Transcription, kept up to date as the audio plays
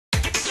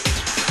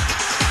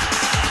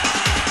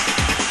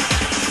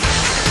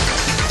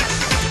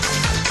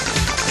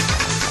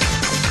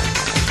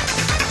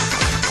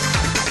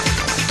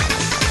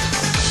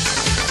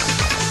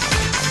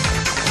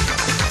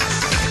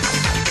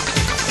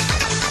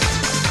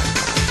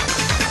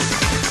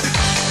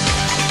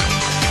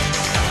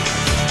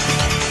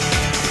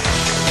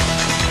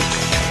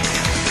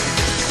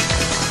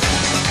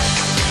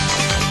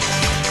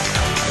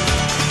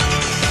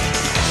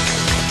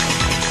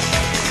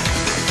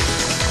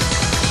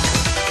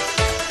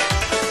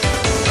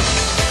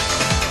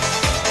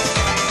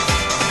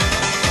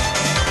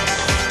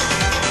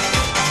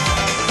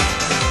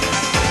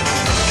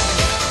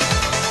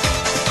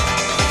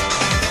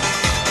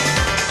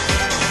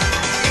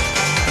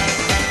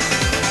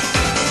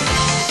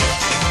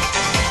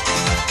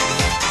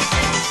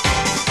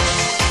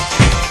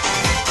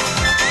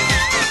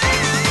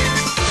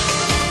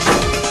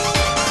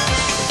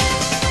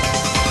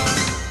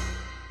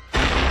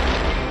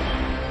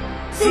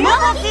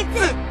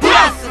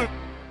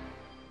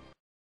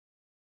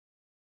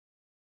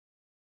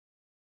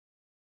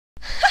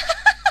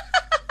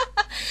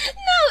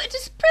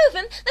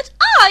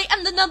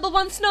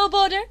#1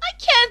 snowboarder. I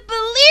can't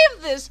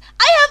believe this!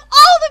 I have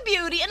all the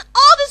beauty and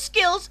all the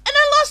skills, and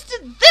I lost to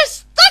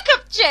this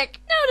stuck-up chick!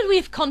 Now that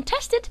we've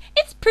contested,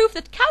 it's proof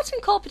that Cows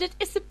Incorporated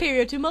is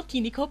superior to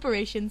Martini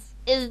Corporations.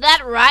 Is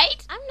that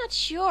right? I'm not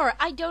sure.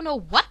 I don't know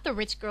what the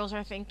rich girls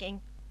are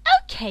thinking.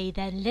 Okay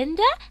then,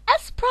 Linda.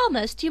 As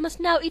promised, you must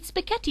now eat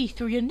spaghetti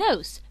through your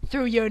nose.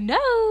 Through your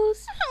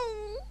nose!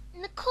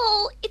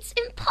 Nicole, it's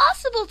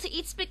impossible to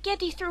eat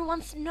spaghetti through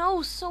one's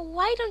nose, so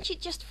why don't you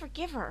just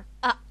forgive her?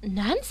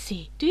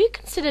 Nancy, do you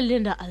consider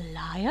Linda a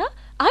liar?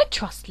 I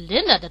trust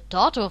Linda, the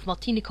daughter of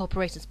Martini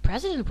Corporation's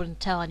president, wouldn't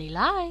tell any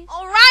lies.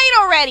 All right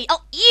already!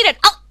 I'll eat it!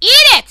 I'll eat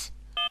it!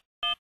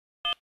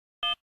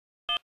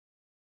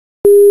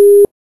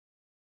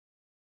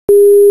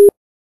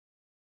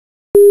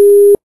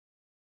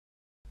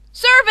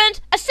 Servant!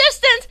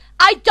 Assistant!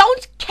 I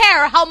don't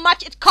care how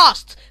much it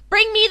costs!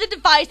 Bring me the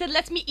device that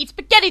lets me eat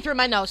spaghetti through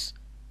my nose.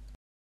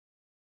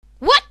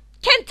 What?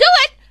 Can't do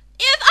it!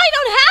 If I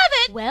don't have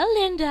it! Well,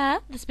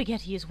 Linda, the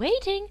spaghetti is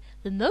waiting.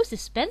 The most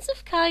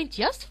expensive kind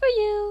just for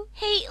you.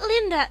 Hey,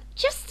 Linda,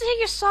 just say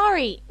you're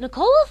sorry.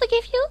 Nicole will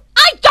forgive you.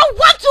 I don't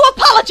want to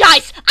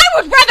apologize! I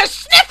would rather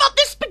sniff up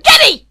this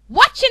spaghetti!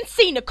 Watch and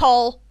see,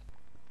 Nicole.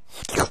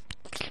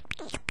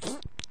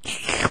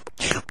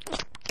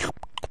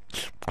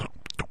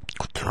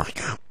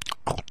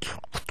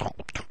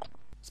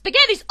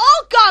 Spaghetti's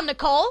all gone,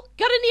 Nicole.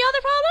 Got any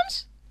other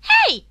problems?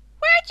 Hey,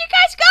 where'd you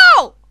guys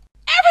go?